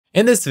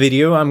In this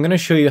video, I'm going to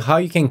show you how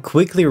you can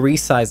quickly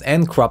resize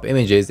and crop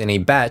images in a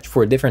batch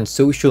for different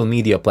social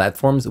media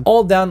platforms,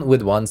 all done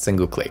with one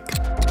single click.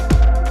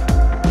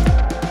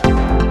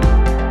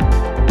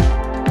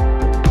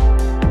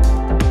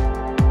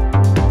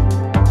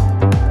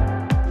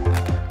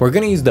 We're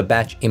going to use the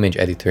batch image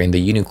editor in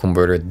the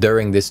UniConverter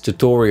during this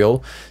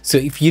tutorial. So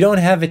if you don't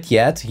have it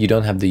yet, you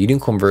don't have the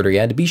UniConverter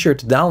yet, be sure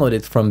to download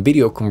it from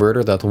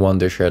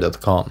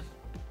videoconverter.wondershare.com.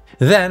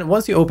 Then,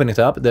 once you open it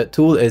up, the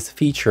tool is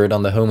featured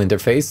on the home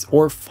interface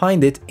or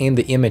find it in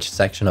the image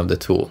section of the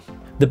tool.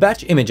 The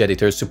batch image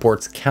editor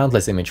supports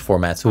countless image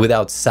formats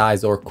without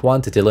size or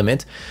quantity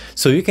limit,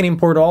 so you can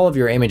import all of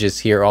your images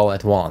here all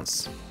at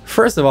once.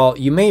 First of all,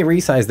 you may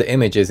resize the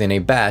images in a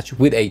batch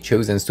with a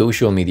chosen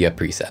social media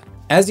preset.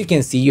 As you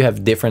can see, you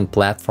have different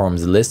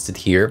platforms listed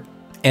here,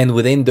 and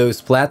within those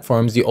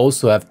platforms, you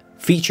also have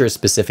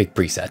feature-specific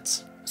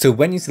presets. So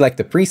when you select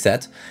the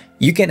preset,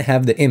 you can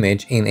have the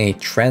image in a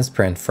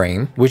transparent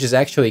frame, which is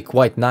actually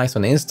quite nice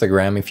on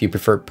Instagram if you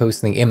prefer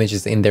posting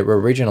images in their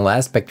original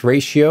aspect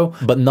ratio,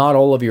 but not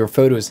all of your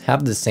photos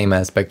have the same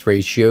aspect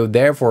ratio.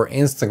 Therefore,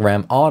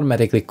 Instagram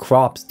automatically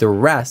crops the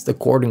rest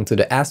according to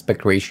the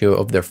aspect ratio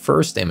of their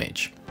first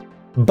image.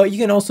 But you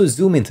can also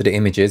zoom into the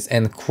images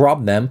and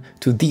crop them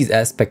to these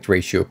aspect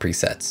ratio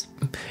presets.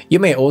 You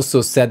may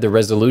also set the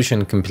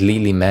resolution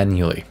completely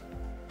manually.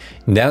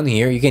 Down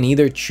here, you can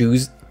either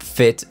choose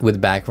fit with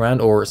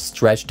background or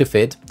stretch to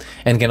fit,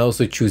 and can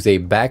also choose a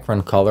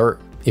background color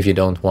if you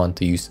don't want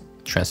to use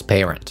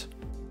transparent.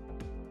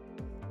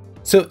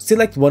 So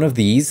select one of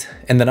these,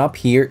 and then up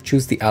here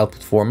choose the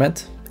output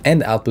format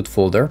and output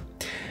folder,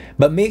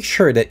 but make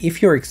sure that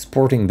if you're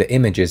exporting the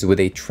images with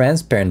a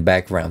transparent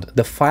background,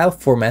 the file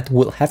format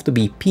will have to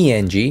be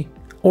PNG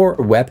or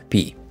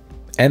WebP,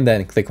 and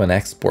then click on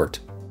export.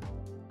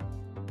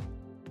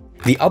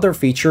 The other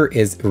feature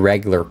is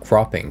regular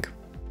cropping.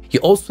 You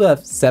also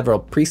have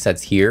several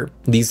presets here.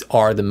 These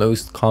are the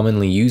most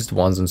commonly used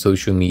ones on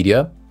social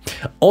media.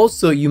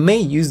 Also, you may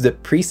use the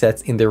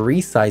presets in the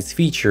resize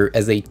feature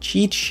as a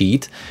cheat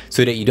sheet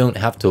so that you don't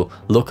have to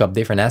look up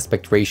different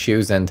aspect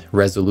ratios and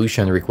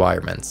resolution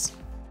requirements.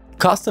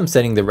 Custom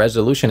setting the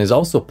resolution is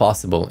also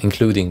possible,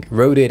 including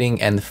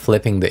rotating and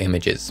flipping the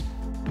images.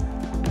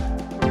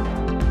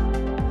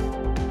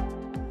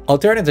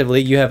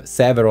 Alternatively, you have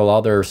several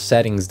other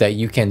settings that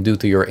you can do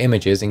to your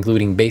images,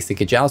 including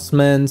basic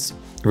adjustments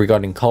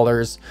regarding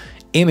colors,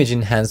 image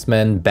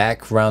enhancement,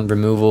 background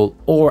removal,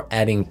 or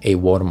adding a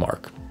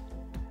watermark.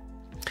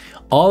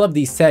 All of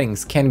these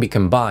settings can be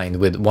combined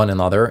with one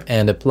another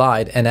and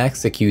applied and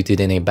executed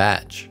in a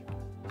batch.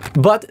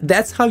 But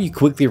that's how you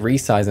quickly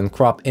resize and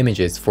crop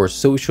images for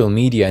social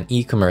media and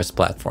e-commerce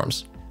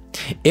platforms.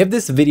 If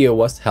this video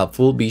was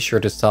helpful, be sure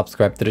to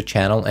subscribe to the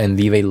channel and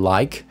leave a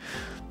like.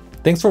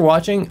 Thanks for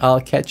watching. I'll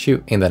catch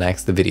you in the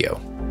next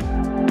video.